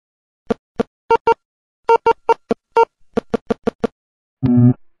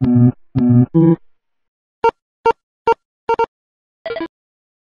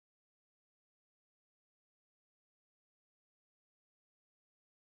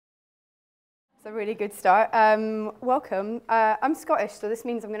It's a really good start. Welcome. I'm Scottish, so this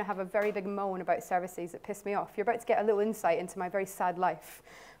means I'm going to have a very big moan about services that piss me off. You're about to get a little insight into my very sad life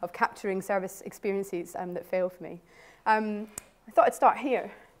of capturing service experiences that fail for me. I thought I'd start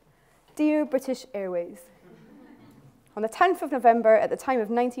here. Dear British Airways, on the 10th of November, at the time of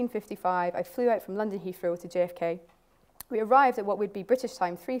 1955, I flew out from London Heathrow to JFK. We arrived at what would be British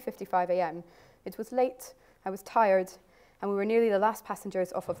time, 3:55 a.m. It was late, I was tired, and we were nearly the last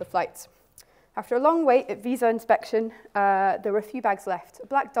passengers off of the flight. After a long wait at visa inspection, there were a few bags left. A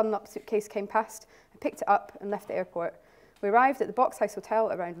black Dunlop suitcase came past. I picked it up and left the airport. We arrived at the Box House Hotel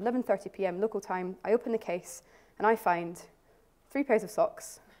around 11:30 p.m. local time. I open the case and I find 3 pairs of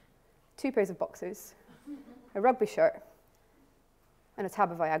socks, 2 pairs of boxers, a rugby shirt, and a tab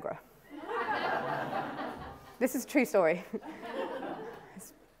of Viagra. This is a true story.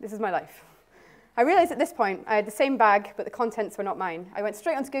 This is my life. I realized at this point I had the same bag, but the contents were not mine. I went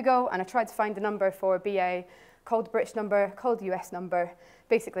straight onto Google and I tried to find the number for BA, called the British number, called the US number.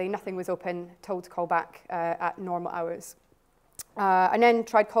 Basically, nothing was open, told to call back at normal hours. I then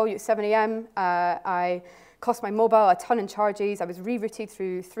tried call you at 7 a.m. I cost my mobile a ton in charges. I was rerouted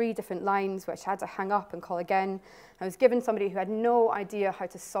through 3 different lines, which I had to hang up and call again. I was given somebody who had no idea how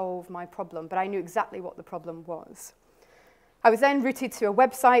to solve my problem, but I knew exactly what the problem was. I was then routed to a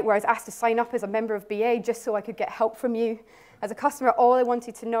website where I was asked to sign up as a member of BA just so I could get help from you. As a customer, all I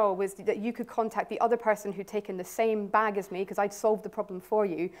wanted to know was that you could contact the other person who'd taken the same bag as me, because I'd solved the problem for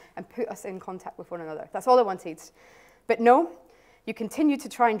you, and put us in contact with one another. That's all I wanted. But no, you continued to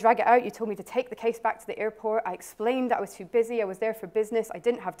try and drag it out. You told me to take the case back to the airport. I explained that I was too busy. I was there for business. I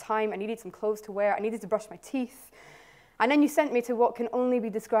didn't have time. I needed some clothes to wear. I needed to brush my teeth. And then you sent me to what can only be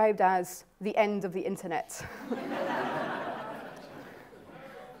described as the end of the internet.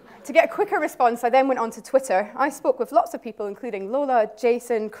 To get a quicker response, I then went onto Twitter. I spoke with lots of people, including Lola,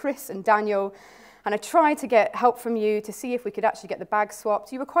 Jason, Chris, and Daniel, and I tried to get help from you to see if we could actually get the bag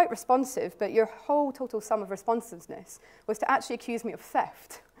swapped. You were quite responsive, but your whole total sum of responsiveness was to actually accuse me of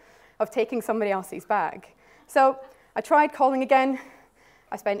theft, of taking somebody else's bag. So I tried calling again.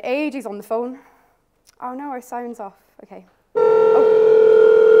 I spent ages on the phone. Oh no, our sound's off. Okay. Oh.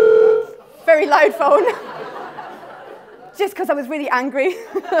 Very loud phone. Just because I was really angry.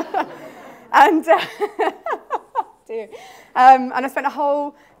 And I spent a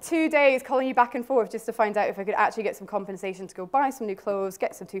whole 2 days calling you back and forth just to find out if I could actually get some compensation to go buy some new clothes,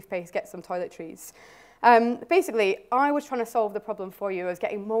 get some toothpaste, get some toiletries. Basically, I was trying to solve the problem for you. I was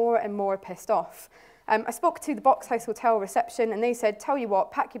getting more and more pissed off. I spoke to the Box House Hotel reception, and they said, tell you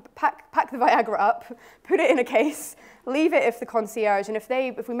what, pack the Viagra up, put it in a case, leave it if the concierge, and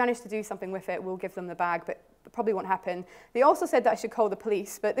if we manage to do something with it, we'll give them the bag, but it probably won't happen. They also said that I should call the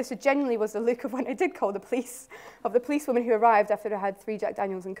police, but this genuinely was the look of when I did call the police, of the policewoman who arrived after I had 3 Jack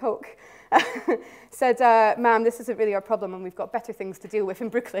Daniels and Coke. Said, ma'am, this isn't really our problem, and we've got better things to deal with in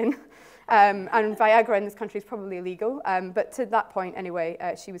Brooklyn. And Viagra in this country is probably illegal, but to that point, anyway,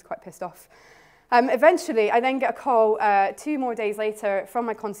 she was quite pissed off. Eventually, I then get a call 2 more days later from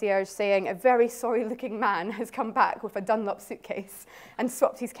my concierge saying a very sorry-looking man has come back with a Dunlop suitcase and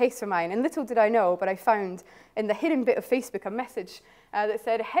swapped his case for mine. And little did I know, but I found in the hidden bit of Facebook a message that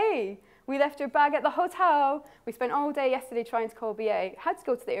said, hey, we left your bag at the hotel. We spent all day yesterday trying to call BA, had to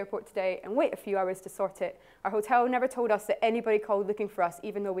go to the airport today and wait a few hours to sort it. Our hotel never told us that anybody called looking for us,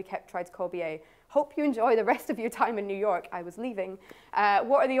 even though we trying to call BA. Hope you enjoy the rest of your time in New York. I was leaving.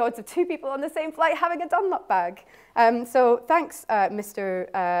 What are the odds of 2 people on the same flight having a Dunlop bag? So thanks, Mr.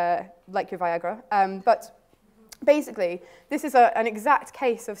 Like your Viagra. But basically, this is an exact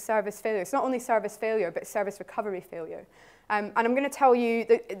case of service failure. It's not only service failure, but service recovery failure. And I'm going to tell you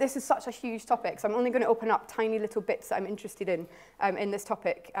that this is such a huge topic, so I'm only going to open up tiny little bits that I'm interested in this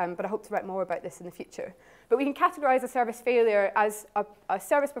topic, but I hope to write more about this in the future. But we can categorize a service failure as a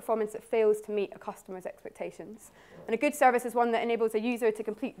service performance that fails to meet a customer's expectations. And a good service is one that enables a user to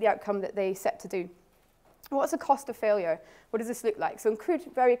complete the outcome that they set to do. What's the cost of failure? What does this look like? So in crude,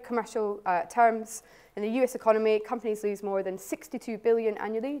 very commercial terms, in the US economy, companies lose more than $62 billion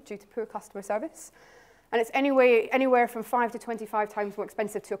annually due to poor customer service. And it's anywhere from 5 to 25 times more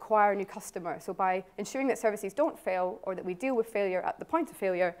expensive to acquire a new customer. So by ensuring that services don't fail, or that we deal with failure at the point of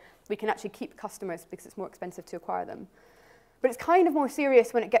failure, we can actually keep customers because it's more expensive to acquire them. But it's kind of more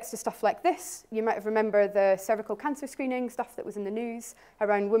serious when it gets to stuff like this. You might have remembered the cervical cancer screening stuff that was in the news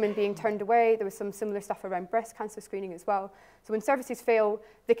around women being turned away. There was some similar stuff around breast cancer screening as well. So when services fail,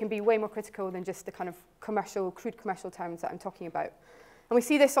 they can be way more critical than just the kind of crude commercial terms that I'm talking about. And we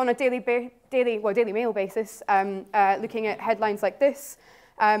see this on a Daily Mail basis, looking at headlines like this.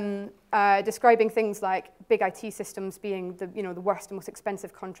 describing things like big IT systems being the, the worst and most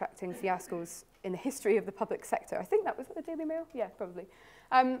expensive contracting fiascos in the history of the public sector. I think that was the Daily Mail? Yeah, probably.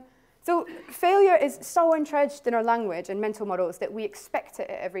 So failure is so entrenched in our language and mental models that we expect it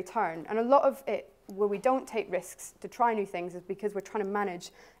at every turn. And a lot of it, where we don't take risks to try new things, is because we're trying to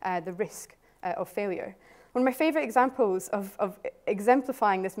manage the risk of failure. One of my favorite examples of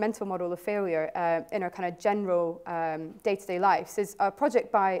exemplifying this mental model of failure in our kind of general day-to-day lives is a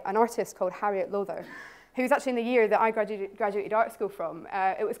project by an artist called Harriet Lowther, who was actually in the year that I graduated art school from.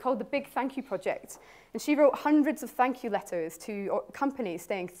 It was called the Big Thank You Project. And she wrote hundreds of thank you letters to companies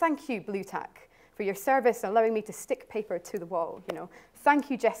saying, "Thank you, Blue Tack, for your service and allowing me to stick paper to the wall.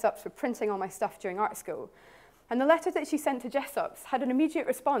 Thank you, Jessups, for printing all my stuff during art school." And the letter that she sent to Jessups had an immediate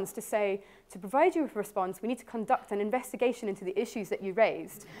response to say, "To provide you with a response, we need to conduct an investigation into the issues that you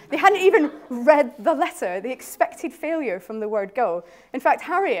raised." They hadn't even read the letter. They expected failure from the word go. In fact,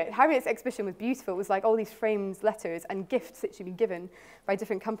 Harriet's exhibition was beautiful. It was like all these framed letters and gifts that she'd been given by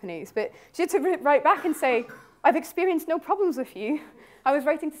different companies. But she had to write back and say, "I've experienced no problems with you. I was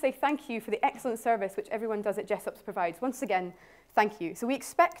writing to say thank you for the excellent service which everyone does at Jessups provides. Once again, thank you." So we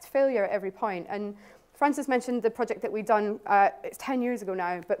expect failure at every point. And Francis mentioned the project that we'd done, it's 10 years ago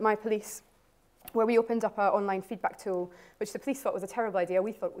now, but My Police, where we opened up our online feedback tool, which the police thought was a terrible idea.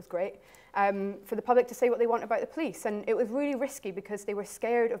 We thought it was great, for the public to say what they want about the police. And it was really risky because they were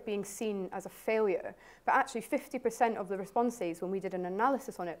scared of being seen as a failure. But actually 50% of the responses when we did an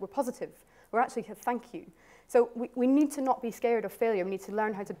analysis on it were positive. Were actually a thank you. So we need to not be scared of failure. We need to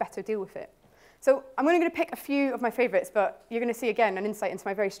learn how to better deal with it. So I'm only going to pick a few of my favorites, but you're going to see, again, an insight into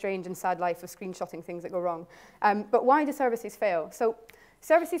my very strange and sad life of screenshotting things that go wrong. But why do services fail? So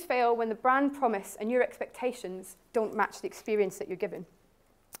services fail when the brand promise and your expectations don't match the experience that you're given.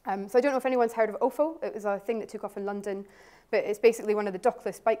 So I don't know if anyone's heard of OFO. It was a thing that took off in London, but it's basically one of the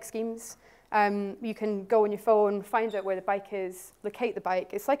dockless bike schemes. You can go on your phone, find out where the bike is, locate the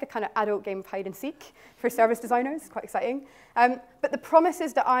bike. It's like a kind of adult game of hide and seek for service designers, quite exciting. But the promise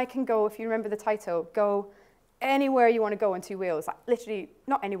is that I can go, if you remember the title, go anywhere you want to go on two wheels. Like literally,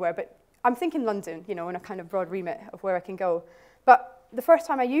 not anywhere, but I'm thinking London, in a kind of broad remit of where I can go. But the first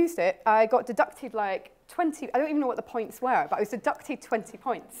time I used it, I got deducted like 20, I don't even know what the points were, but I was deducted 20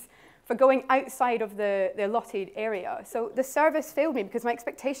 points for going outside of the allotted area. So the service failed me because my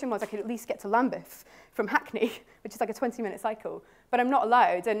expectation was I could at least get to Lambeth from Hackney, which is like a 20-minute cycle. But I'm not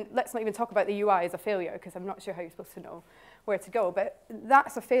allowed, and let's not even talk about the UI as a failure, because I'm not sure how you're supposed to know where to go. But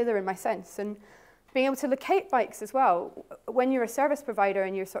that's a failure in my sense. And being able to locate bikes as well, when you're a service provider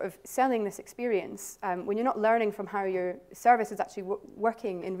and you're sort of selling this experience, when you're not learning from how your service is actually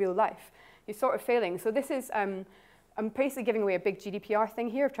working in real life, you're sort of failing. So this is, I'm basically giving away a big GDPR thing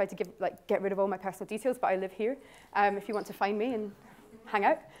here. I've tried to get rid of all my personal details, but I live here if you want to find me and hang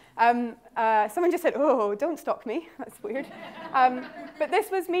out. Someone just said, "Oh, don't stalk me." That's weird. But this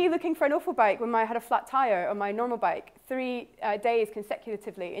was me looking for an OFO bike when I had a flat tire on my normal bike 3 days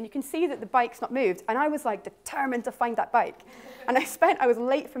consecutively. And you can see that the bike's not moved. And I was like determined to find that bike. And I was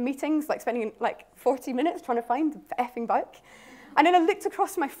late for meetings, like spending like 40 minutes trying to find the effing bike. And then I looked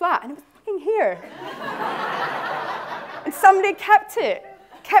across my flat and it was fucking here. And somebody kept it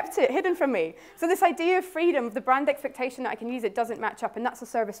hidden from me. So this idea of freedom, of the brand expectation that I can use it, doesn't match up, and that's a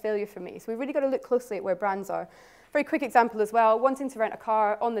service failure for me. So we've really got to look closely at where brands are. Very quick example as well, wanting to rent a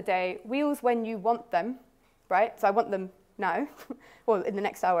car on the day, wheels when you want them, right? So I want them now, well, in the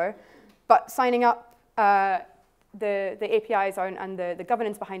next hour. But signing up, the APIs and the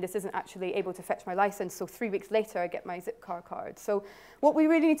governance behind this isn't actually able to fetch my license, so 3 weeks later I get my Zipcar card. So what we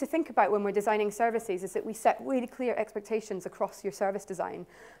really need to think about when we're designing services is that we set really clear expectations across your service design,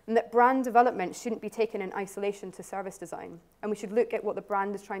 and that brand development shouldn't be taken in isolation to service design. And we should look at what the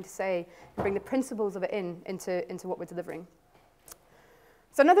brand is trying to say and bring the principles of it into what we're delivering.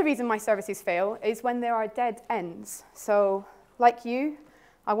 So another reason my services fail is when there are dead ends. So like you,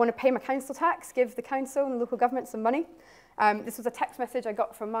 I want to pay my council tax, give the council and the local government some money. This was a text message I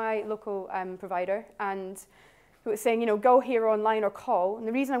got from my local provider, and it was saying, go here online or call. And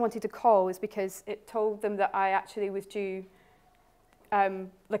the reason I wanted to call is because it told them that I actually was due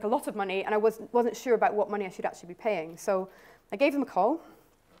like a lot of money, and I wasn't sure about what money I should actually be paying. So I gave them a call.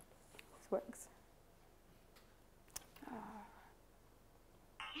 This works.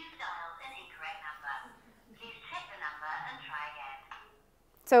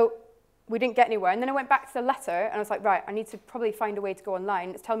 So we didn't get anywhere. And then I went back to the letter, and I was like, right, I need to probably find a way to go online.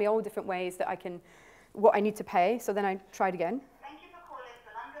 It's telling me all different ways that what I need to pay. So then I tried again. Thank you for calling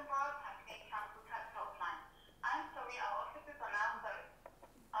the London Borough Hackney Council Tax Hotline. I'm sorry, our offices are now closed.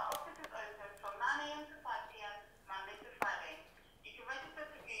 Our office is open from 9 a.m. to 5 p.m. Monday to Friday. You can register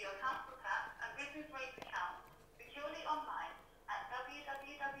to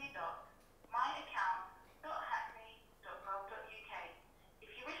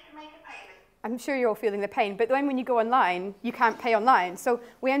I'm sure you're all feeling the pain, but then when you go online, you can't pay online. So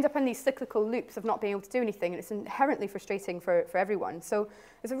we end up in these cyclical loops of not being able to do anything, and it's inherently frustrating for everyone. So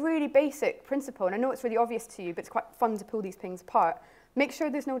it's a really basic principle, and I know it's really obvious to you, but it's quite fun to pull these things apart. Make sure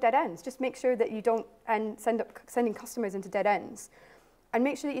there's no dead ends. Just make sure that you don't sending customers into dead ends. And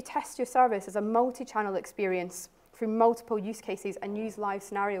make sure that you test your service as a multi-channel experience through multiple use cases and use live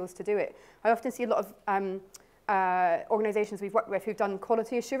scenarios to do it. I often see a lot of organizations we've worked with who've done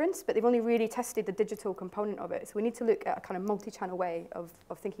quality assurance, but they've only really tested the digital component of it. So we need to look at a kind of multi-channel way of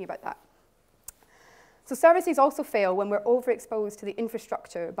thinking about that. So services also fail when we're overexposed to the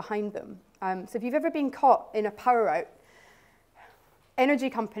infrastructure behind them. So if you've ever been caught in a power out, energy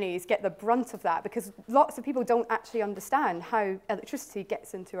companies get the brunt of that because lots of people don't actually understand how electricity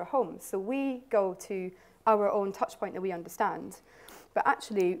gets into our homes. So we go to our own touch point that we understand. But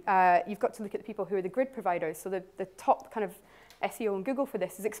actually, you've got to look at the people who are the grid providers. So the top kind of SEO on Google for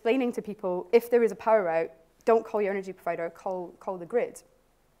this is explaining to people, if there is a power out, don't call your energy provider, call the grid.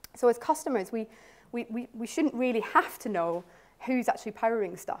 So as customers, we shouldn't really have to know who's actually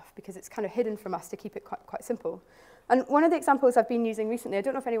powering stuff because it's kind of hidden from us to keep it quite simple. And one of the examples I've been using recently, I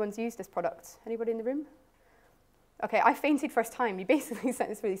don't know if anyone's used this product. Anybody in the room? Okay, I fainted first time. You basically,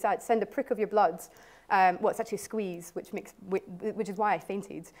 it's really sad, send a prick of your blood. Well, it's actually a squeeze, which is why I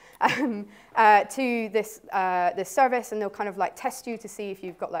fainted, to this service, and they'll kind of like test you to see if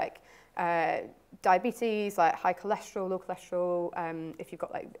you've got like diabetes, like high cholesterol, low cholesterol, if you've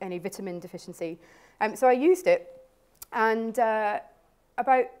got like any vitamin deficiency. So I used it, and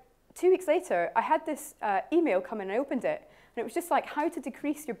about 2 weeks later, I had this email come in, and I opened it, and it was just like how to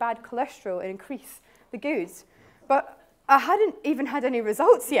decrease your bad cholesterol and increase the good. But I hadn't even had any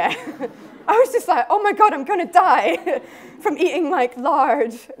results yet. I was just like, oh my God, I'm gonna die from eating like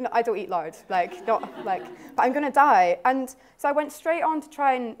lard. No, I don't eat lard, like not like, but I'm gonna die. And so I went straight on to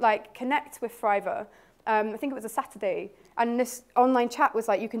try and like connect with Thriver. I think it was a Saturday, and this online chat was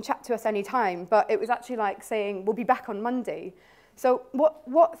like, you can chat to us anytime, but it was actually like saying, we'll be back on Monday. So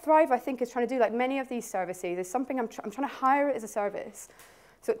what Thrive, I think, is trying to do, like many of these services, is something I'm trying to hire it as a service.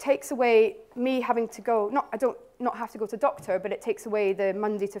 So it takes away me having to go, I don't have to go to doctor, but it takes away the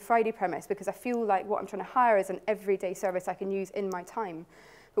Monday to Friday premise because I feel like what I'm trying to hire is an everyday service I can use in my time.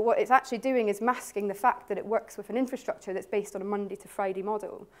 But what it's actually doing is masking the fact that it works with an infrastructure that's based on a Monday to Friday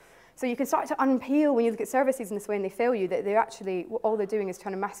model. So you can start to unpeel when you look at services in this way and they fail you, that they're actually, all they're doing is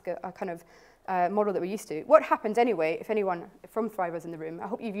trying to mask a kind of model that we're used to. What happens anyway, if anyone from Thriver's in the room, I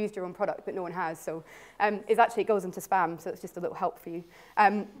hope you've used your own product, but no one has, so is actually it goes into spam, so it's just a little help for you.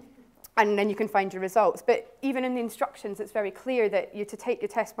 And then you can find your results. But even in the instructions, it's very clear that you're to take your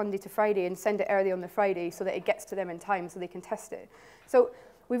test Monday to Friday and send it early on the Friday so that it gets to them in time so they can test it. So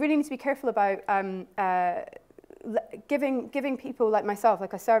we really need to be careful about giving people like myself,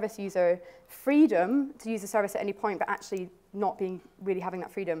 like a service user, freedom to use the service at any point, but actually not really having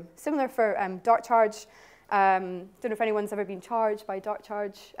that freedom. Similar for Dart Charge. Don't know if anyone's ever been charged by Dart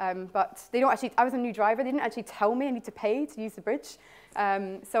Charge, but they don't actually. I was a new driver. They didn't actually tell me I need to pay to use the bridge.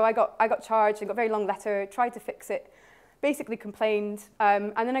 So I got charged. I got a very long letter. Tried to fix it. Basically complained,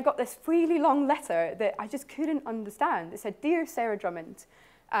 and then I got this really long letter that I just couldn't understand. It said, "Dear Sarah Drummond,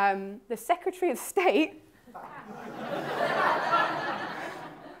 the Secretary of State."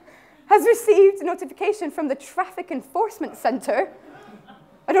 has received a notification from the Traffic Enforcement Centre.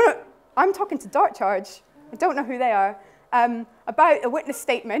 I don't know, I'm talking to Dart Charge. I don't know who they are. About a witness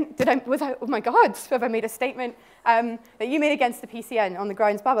statement. Oh my God, have I made a statement that you made against the PCN on the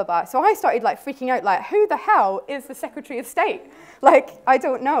grounds blah, blah, blah. So I started like freaking out, like, who the hell is the Secretary of State? Like, I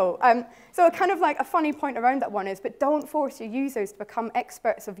don't know. So kind of like a funny point around that one is, but don't force your users to become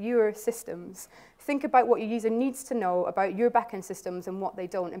experts of your systems. Think about what your user needs to know about your backend systems and what they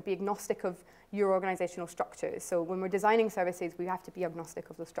don't, and be agnostic of your organizational structures. So when we're designing services, we have to be agnostic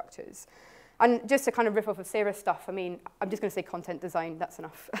of those structures. And just to kind of riff off of Sarah's stuff, I mean, I'm just going to say content design, that's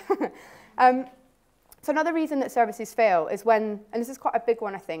enough. So another reason that services fail is when, and this is quite a big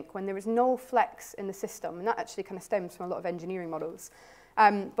one, I think, when there is no flex in the system, and that actually kind of stems from a lot of engineering models.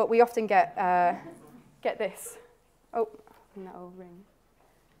 But we often get this. Oh, and that'll ring.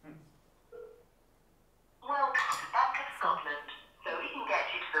 Welcome back to Scotland, so we can get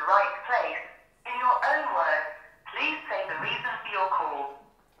you to the right place. In your own words, please say the reason for your call.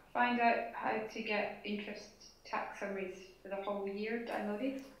 Find out how to get interest tax summaries for the whole year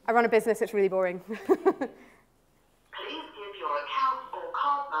downloaded. I run a business, it's really boring. Please give your account or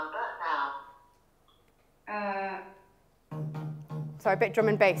card number now. Sorry, a bit drum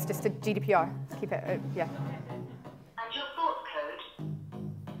and bass, just to GDPR. Keep it, yeah. And your source code?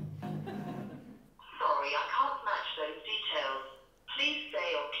 Sorry, I can't match those details. Please say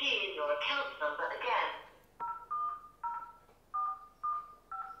or key in your account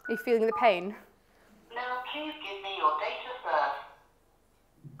Are you feeling the pain? Now please give me your date of birth.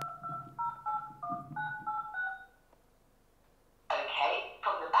 Okay,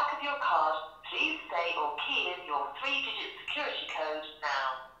 from the back of your card, please say or key in your 3-digit security code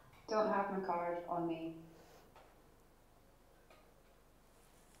now. Don't have my card on me.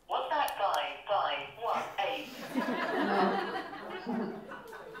 Was that 5518? No.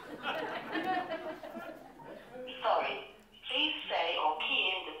 Sorry, please say or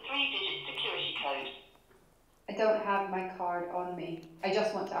key in the 3-digit security code. I don't have my card on me. I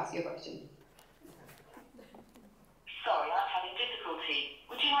just want to ask you a question. Sorry, I'm having difficulty.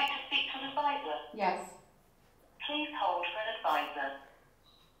 Would you like to speak to an advisor? Yes. Please hold for an advisor.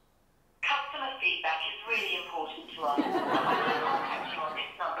 Customer feedback is really important to us. I will contact you on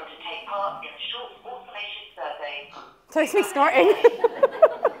this number to take part in a short automated survey. So it's me snorting.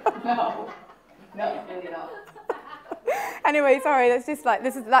 No. No, really not. Anyway, sorry, that's just like,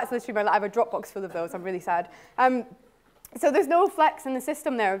 that's literally I have a Dropbox full of those. I'm really sad. So there's no flex in the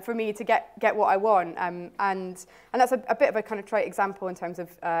system there for me to get what I want. And that's a bit of a kind of trite example in terms of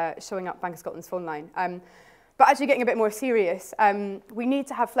showing up Bank of Scotland's phone line. But actually getting a bit more serious, we need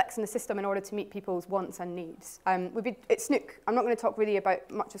to have flex in the system in order to meet people's wants and needs. It's Snook. I'm not going to talk really about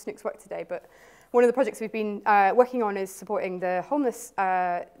much of Snook's work today, but one of the projects we've been working on is supporting the homeless,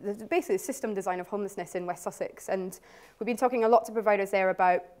 basically the system design of homelessness in West Sussex. And we've been talking a lot to providers there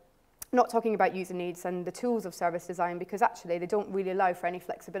about not talking about user needs and the tools of service design, because actually they don't really allow for any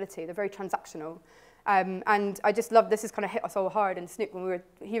flexibility. They're very transactional. And I just love, this has kind of hit us all hard in Snook when we were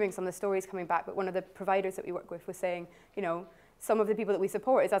hearing some of the stories coming back, but one of the providers that we work with was saying, you know, some of the people that we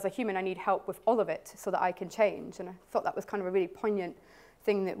support is, as a human, I need help with all of it so that I can change. And I thought that was kind of a really poignant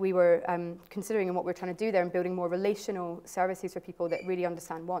thing that we were considering and what we're trying to do there, and building more relational services for people that really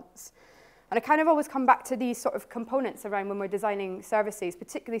understand wants. And I kind of always come back to these sort of components around when we're designing services,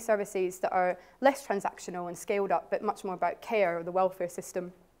 particularly services that are less transactional and scaled up, but much more about care or the welfare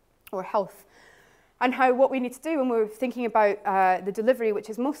system or health. And how what we need to do when we're thinking about the delivery, which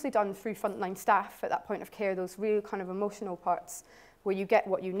is mostly done through frontline staff at that point of care, those real kind of emotional parts where you get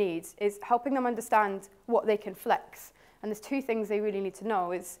what you need, is helping them understand what they can flex. And there's two things they really need to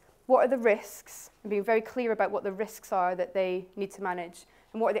know is what are the risks, and being very clear about what the risks are that they need to manage,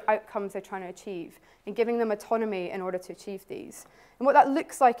 and what are the outcomes they're trying to achieve, and giving them autonomy in order to achieve these. And what that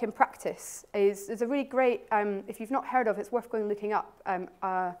looks like in practice is there's a really great, if you've not heard of, it's worth going and looking up,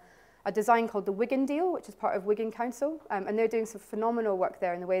 a design called the Wigan Deal, which is part of Wigan Council, and they're doing some phenomenal work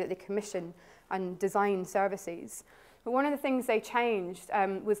there in the way that they commission and design services. But one of the things they changed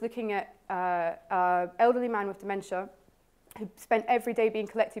was looking at an elderly man with dementia who spent every day being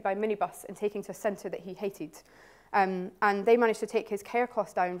collected by a minibus and taken to a centre that he hated. And they managed to take his care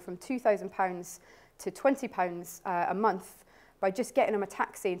cost down from £2,000 to £20 a month by just getting him a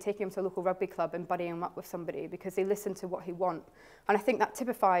taxi and taking him to a local rugby club and buddying him up with somebody, because they listened to what he wants. And I think that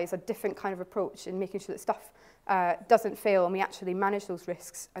typifies a different kind of approach in making sure that stuff doesn't fail and we actually manage those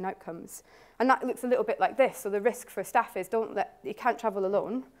risks and outcomes. And that looks a little bit like this. So the risk for staff is you can't travel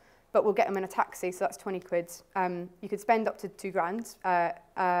alone, but we'll get them in a taxi, so that's 20 quid. You could spend up to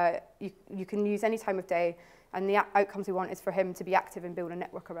 £2,000. You can use any time of day, and the outcomes we want is for him to be active and build a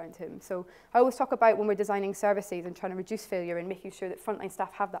network around him. So I always talk about when we're designing services and trying to reduce failure and making sure that frontline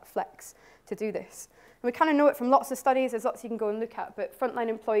staff have that flex to do this. And we kind of know it from lots of studies, there's lots you can go and look at, but frontline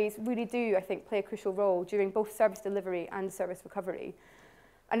employees really do, I think, play a crucial role during both service delivery and service recovery.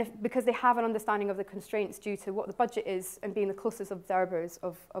 And because they have an understanding of the constraints due to what the budget is and being the closest observers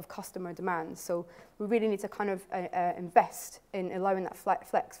of customer demands. So we really need to kind of invest in allowing that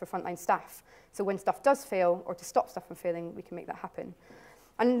flex for frontline staff. So when stuff does fail, or to stop stuff from failing, we can make that happen.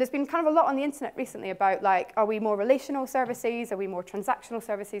 And there's been kind of a lot on the internet recently about, like, are we more relational services? Are we more transactional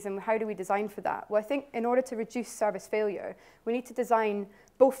services? And how do we design for that? Well, I think in order to reduce service failure, we need to design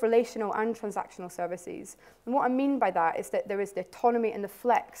both relational and transactional services. And what I mean by that is that there is the autonomy and the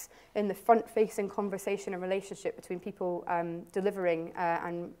flex in the front-facing conversation and relationship between people delivering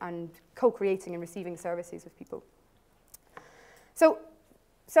and co-creating and receiving services with people. So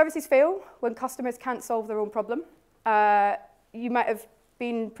services fail when customers can't solve their own problem. You might have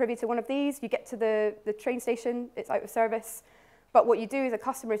been privy to one of these. You get to the train station, it's out of service. But what you do as a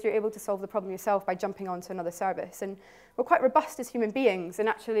customer is you're able to solve the problem yourself by jumping onto another service. And we're quite robust as human beings and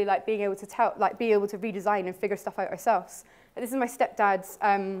actually being able to redesign and figure stuff out ourselves. This is my stepdad's,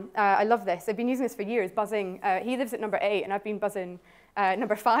 I love this. I've been using this for years, buzzing. He lives at number 8 and I've been buzzing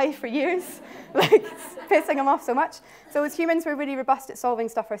number 5 for years, like pissing him off so much. So as humans, we're really robust at solving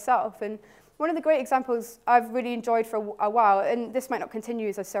stuff ourselves. And one of the great examples I've really enjoyed for a while, and this might not continue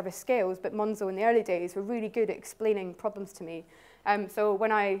as service scales, but Monzo in the early days were really good at explaining problems to me. So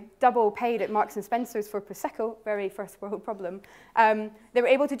when I double paid at Marks and Spencer's for Prosecco, very first world problem, they were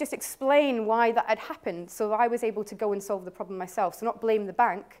able to just explain why that had happened. So I was able to go and solve the problem myself. So not blame the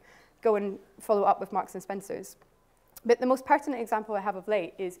bank, go and follow up with Marks and Spencer's. But the most pertinent example I have of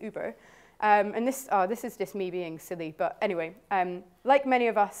late is Uber. And this is just me being silly. But anyway, like many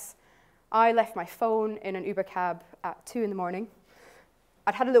of us, I left my phone in an Uber cab at 2 in the morning.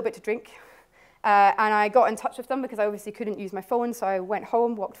 I'd had a little bit to drink. And I got in touch with them because I obviously couldn't use my phone. So I went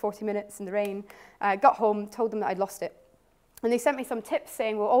home, walked 40 minutes in the rain, got home, told them that I'd lost it. And they sent me some tips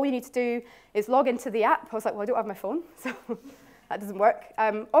saying, well, all you need to do is log into the app. I was like, well, I don't have my phone, so that doesn't work.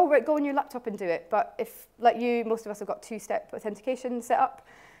 Oh, right, go on your laptop and do it. But if, like you, most of us have got two-step authentication set up,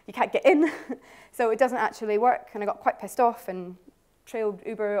 you can't get in. So it doesn't actually work. And I got quite pissed off and trailed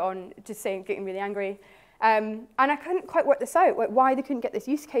Uber on just saying, getting really angry. And I couldn't quite work this out, like why they couldn't get this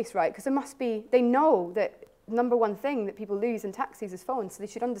use case right, because there must be, they know that number one thing that people lose in taxis is phones, so they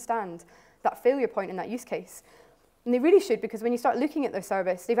should understand that failure point in that use case. And they really should, because when you start looking at their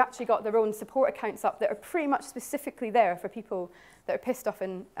service, they've actually got their own support accounts up that are pretty much specifically there for people that are pissed off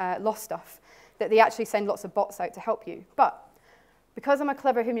and lost stuff, that they actually send lots of bots out to help you. But because I'm a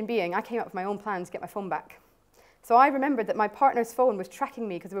clever human being, I came up with my own plan to get my phone back. So I remembered that my partner's phone was tracking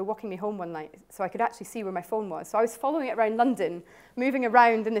me because they were walking me home one night, so I could actually see where my phone was. So I was following it around London, moving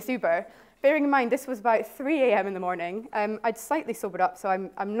around in this Uber. Bearing in mind, this was about 3 a.m. in the morning. I'd slightly sobered up, so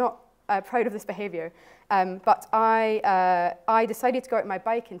I'm not proud of this behavior. But I decided to go out on my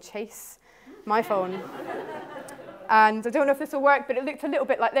bike and chase my phone. And I don't know if this will work, but it looked a little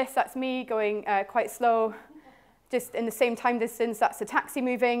bit like this. That's me going quite slow. Just in the same time distance, that's the taxi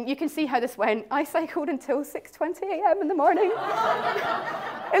moving. You can see how this went. I cycled until 6:20 a.m. in the morning.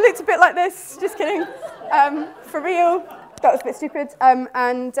 It looked a bit like this, just kidding. For real, that was a bit stupid.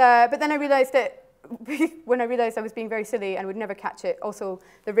 But then I realized that when I realized I was being very silly and would never catch it, also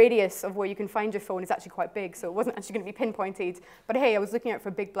the radius of where you can find your phone is actually quite big, so it wasn't actually going to be pinpointed. But hey, I was looking out for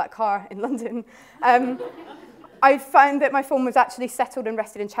a big black car in London. I found that my phone was actually settled and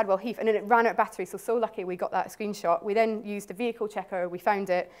rested in Chadwell Heath, and then it ran out of battery, so lucky we got that screenshot. We then used a vehicle checker, we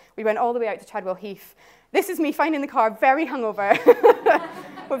found it, we went all the way out to Chadwell Heath. This is me finding the car very hungover,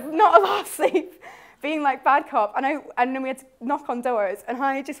 with not a lot of sleep, being like bad cop, and then we had to knock on doors, and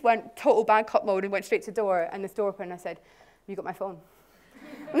I just went total bad cop mode and went straight to the door, and this door opened, and I said, "Have you got my phone?"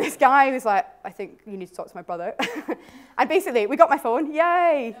 And this guy was like, "I think you need to talk to my brother." And basically, we got my phone,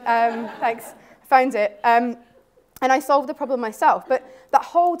 yay, thanks, found it. And I solved the problem myself. But that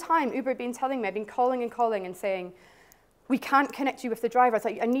whole time, Uber had been telling me, I've been calling and saying, we can't connect you with the driver. It's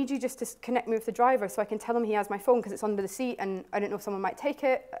like, I need you just to connect me with the driver so I can tell him he has my phone because it's under the seat and I don't know if someone might take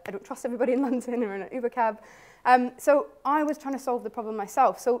it. I don't trust everybody in London or in an Uber cab. So I was trying to solve the problem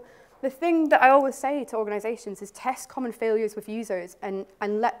myself. So the thing that I always say to organizations is test common failures with users and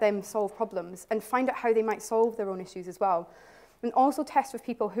let them solve problems and find out how they might solve their own issues as well. And also test with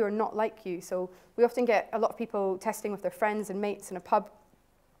people who are not like you. So we often get a lot of people testing with their friends and mates in a pub.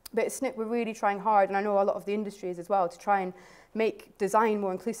 But at SNP, we're really trying hard, and I know a lot of the industry is as well, to try and make design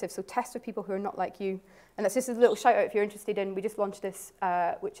more inclusive. So test with people who are not like you. And that's just a little shout out if you're interested in. We just launched this,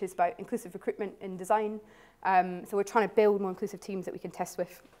 which is about inclusive recruitment in design. So we're trying to build more inclusive teams that we can test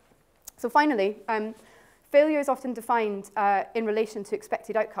with. So finally, failure is often defined in relation to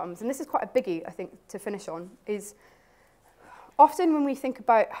expected outcomes. And this is quite a biggie, I think, to finish on, is often when we think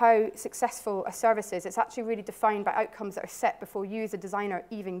about how successful a service is, it's actually really defined by outcomes that are set before you as a designer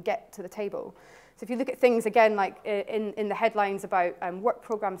even get to the table. So if you look at things, again, like in the headlines about work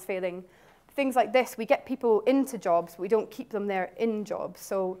programs failing, things like this, we get people into jobs, but we don't keep them there in jobs.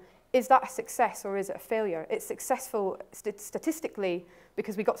 So is that a success or is it a failure? It's successful statistically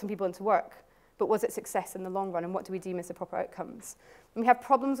because we got some people into work, but was it success in the long run, and what do we deem as the proper outcomes? And we have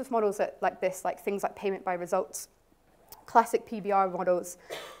problems with models like this, like things like payment by results, classic PBR models,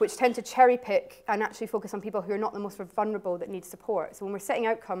 which tend to cherry pick and actually focus on people who are not the most vulnerable that need support. So when we're setting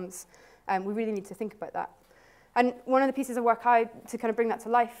outcomes, we really need to think about that. And one of the pieces of work to kind of bring that to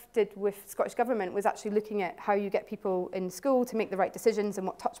life, did with Scottish Government was actually looking at how you get people in school to make the right decisions and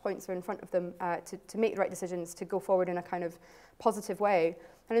what touch points are in front of them to make the right decisions to go forward in a kind of positive way.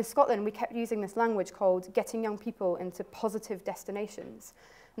 And in Scotland, we kept using this language called getting young people into positive destinations.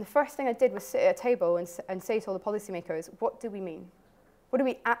 And the first thing I did was sit at a table and say to all the policymakers, what do we mean? What do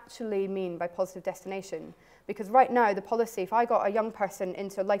we actually mean by positive destination? Because right now, the policy, if I got a young person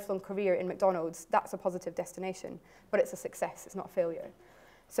into a lifelong career in McDonald's, that's a positive destination, but it's a success, it's not a failure.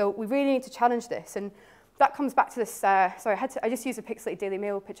 So we really need to challenge this. And that comes back to this, sorry, I just used a pixelated Daily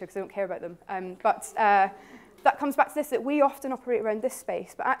Mail picture because I don't care about them. That comes back to this, that we often operate around this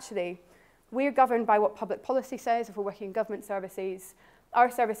space, but actually, we're governed by what public policy says if we're working in government services. Our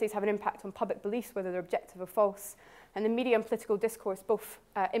services have an impact on public beliefs, whether they're objective or false. And the media and political discourse both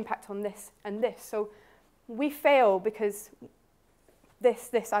impact on this and this. So we fail because this,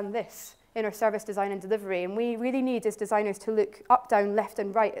 and this in our service design and delivery. And we really need, as designers, to look up, down, left,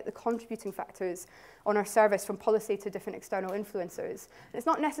 and right at the contributing factors on our service, from policy to different external influencers. And it's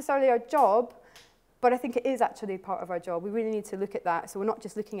not necessarily our job, but I think it is actually part of our job. We really need to look at that. So we're not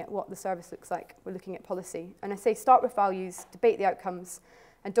just looking at what the service looks like, we're looking at policy. And I say start with values, debate the outcomes,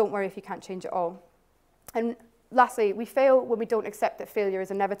 and don't worry if you can't change it all. And lastly, we fail when we don't accept that failure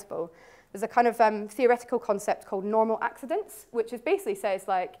is inevitable. There's a kind of theoretical concept called normal accidents, which is basically says,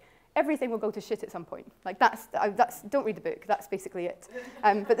 like, everything will go to shit at some point. Like, don't read the book, that's basically it.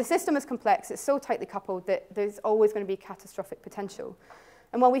 But the system is complex, it's so tightly coupled that there's always going to be catastrophic potential.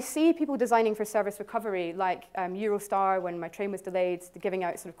 And while we see people designing for service recovery, like Eurostar, when my train was delayed, they're giving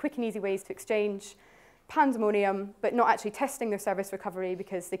out sort of quick and easy ways to exchange, pandemonium, but not actually testing their service recovery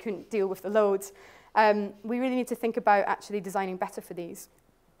because they couldn't deal with the load, we really need to think about actually designing better for these.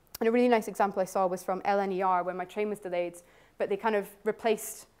 And a really nice example I saw was from LNER, when my train was delayed, but they kind of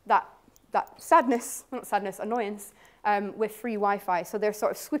replaced that sadness, well, not sadness, annoyance, with free Wi-Fi. So they're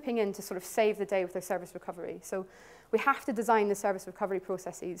sort of swooping in to sort of save the day with their service recovery. So we have to design the service recovery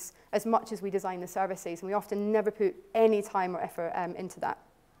processes as much as we design the services, and we often never put any time or effort into that.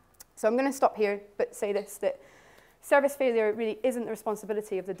 So I'm going to stop here, but say this, that service failure really isn't the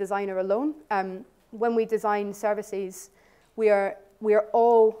responsibility of the designer alone. When we design services, we are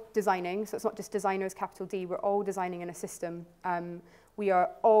all designing, so it's not just designers, capital D, we're all designing in a system. We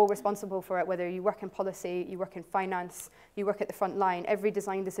are all responsible for it, whether you work in policy, you work in finance, you work at the front line. Every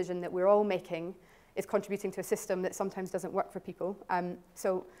design decision that we're all making is contributing to a system that sometimes doesn't work for people.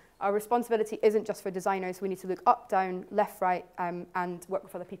 So our responsibility isn't just for designers. We need to look up, down, left, right, and work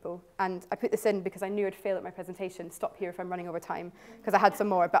with other people. And I put this in because I knew I'd fail at my presentation. Stop here if I'm running over time, because I had some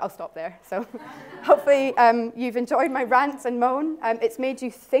more, but I'll stop there. So hopefully you've enjoyed my rant and moan. It's made you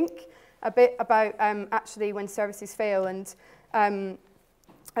think a bit about actually when services fail. And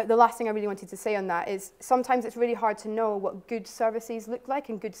the last thing I really wanted to say on that is sometimes it's really hard to know what good services look like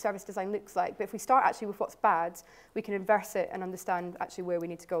and good service design looks like. But if we start actually with what's bad, we can inverse it and understand actually where we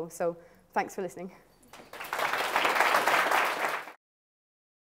need to go. So thanks for listening.